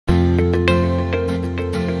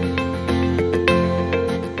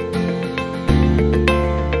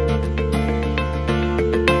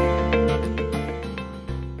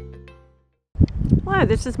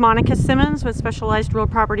this is Monica Simmons with Specialized Real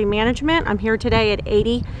Property Management. I'm here today at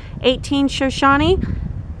 8018 Shoshoni.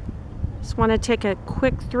 Just want to take a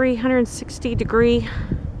quick 360-degree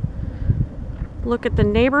look at the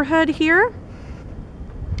neighborhood here.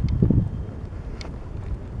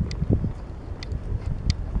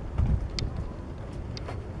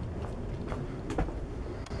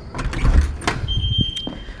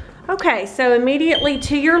 Okay, so immediately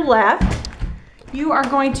to your left, you are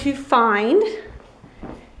going to find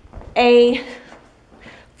a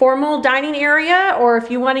formal dining area, or if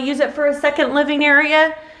you want to use it for a second living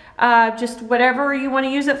area, just whatever you want to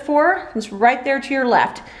use it for. It's right there to your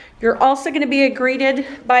left. You're also going to be greeted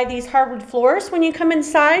by these hardwood floors when you come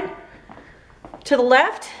inside. To the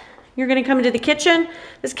left, you're going to come into the kitchen.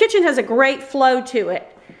 This kitchen has a great flow to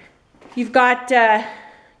it. You've got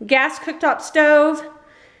gas cooktop stove,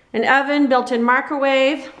 an oven, built-in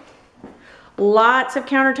microwave, lots of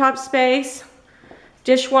countertop space,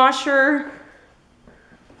 dishwasher.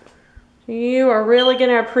 You are really going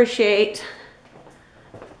to appreciate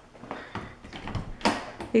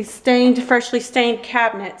these freshly stained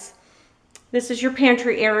cabinets. This is your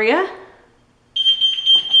pantry area.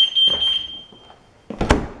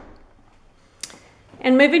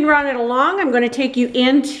 And moving around it along, I'm going to take you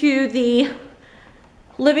into the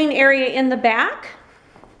living area in the back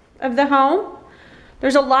of the home.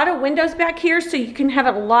 There's a lot of windows back here, so you can have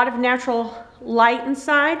a lot of natural light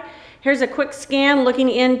inside. Here's a quick scan looking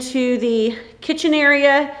into the kitchen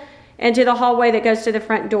area and to the hallway that goes to the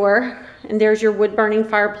front door. And there's your wood burning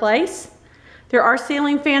fireplace. There are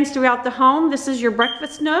ceiling fans throughout the home. This is your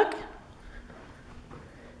breakfast nook.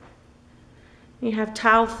 You have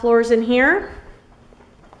tiled floors in here.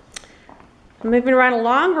 Moving right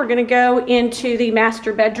along, we're going to go into the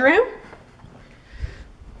master bedroom.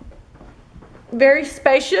 Very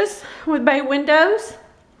spacious with bay windows.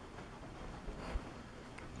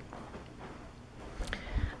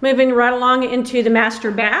 Moving right along into the master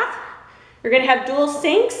bath. You're going to have dual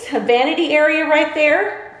sinks, a vanity area right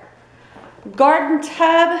there, garden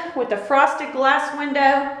tub with a frosted glass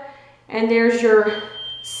window, and there's your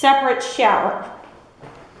separate shower.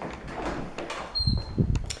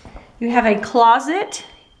 You have a closet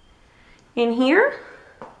in here.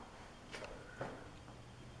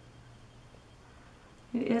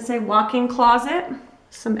 It is a walk-in closet,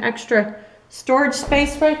 some extra storage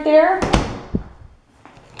space right there.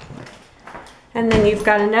 And then you've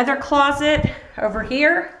got another closet over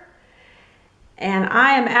here. And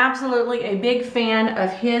I am absolutely a big fan of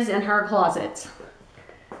his and her closets.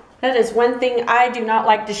 That is one thing I do not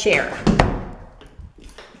like to share.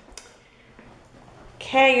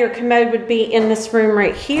 Okay, your commode would be in this room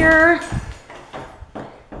right here.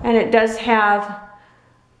 And it does have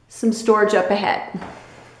some storage up ahead.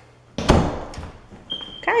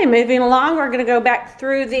 Okay, moving along, we're going to go back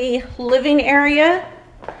through the living area.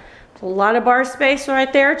 There's a lot of bar space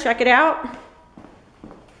right there. Check it out.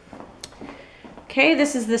 Okay,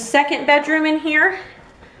 this is the second bedroom in here.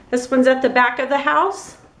 This one's at the back of the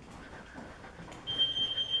house.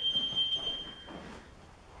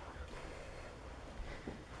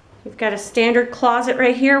 You've got a standard closet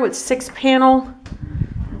right here with 6-panel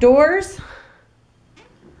doors.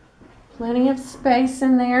 Plenty of space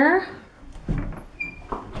in there.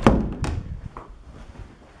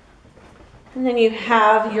 And then you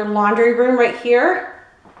have your laundry room right here.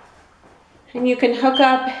 And you can hook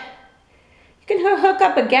up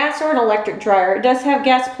a gas or an electric dryer. It does have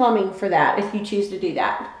gas plumbing for that if you choose to do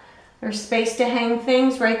that. There's space to hang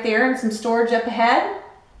things right there and some storage up ahead.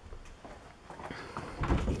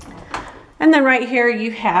 And then right here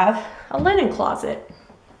you have a linen closet.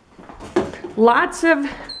 Lots of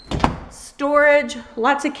storage,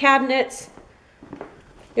 lots of cabinets.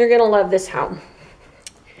 You're gonna love this home.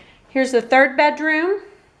 Here's the third bedroom.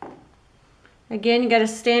 Again, you got a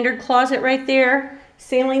standard closet right there,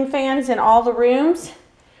 ceiling fans in all the rooms.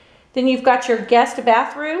 Then you've got your guest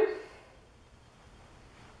bathroom.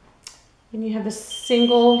 And you have a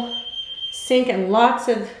single sink and lots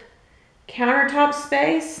of countertop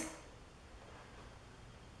space.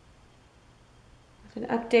 With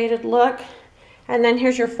an updated look. And then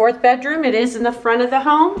here's your fourth bedroom. It is in the front of the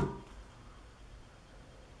home.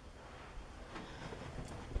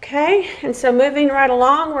 Okay, and so moving right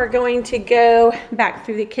along, we're going to go back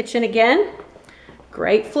through the kitchen again.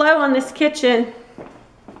 Great flow on this kitchen.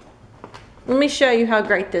 Let me show you how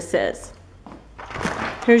great this is.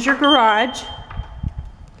 Here's your garage.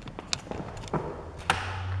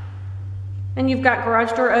 And you've got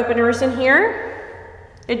garage door openers in here.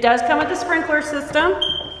 It does come with a sprinkler system.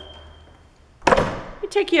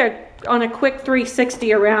 It take you on a quick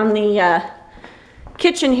 360 around the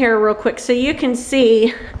kitchen here real quick so you can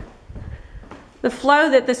see the flow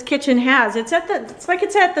that this kitchen has. It's like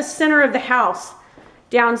it's at the center of the house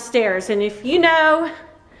downstairs. And if you know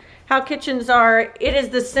how kitchens are, it is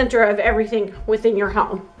the center of everything within your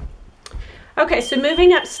home. Okay, so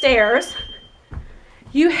moving upstairs,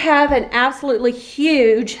 you have an absolutely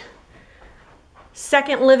huge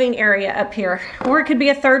second living area up here, or it could be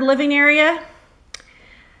a third living area.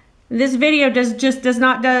 This video does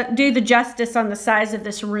not do the justice on the size of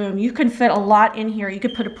this room. You can fit a lot in here. You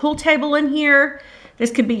could put a pool table in here. This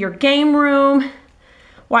could be your game room.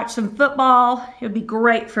 Watch some football. It would be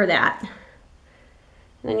great for that.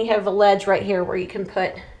 And then you have a ledge right here where you can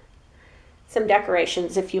put some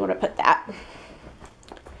decorations if you want to put that.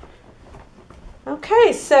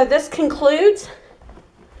 Okay, so this concludes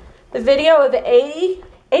the video of the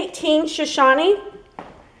 18 Shoshoni.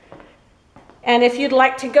 And if you'd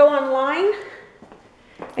like to go online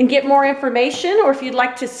and get more information, or if you'd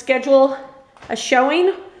like to schedule a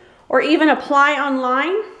showing or even apply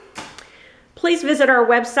online, please visit our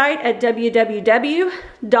website at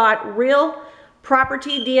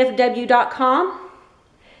www.realpropertydfw.com.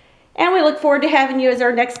 And we look forward to having you as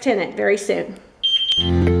our next tenant very soon.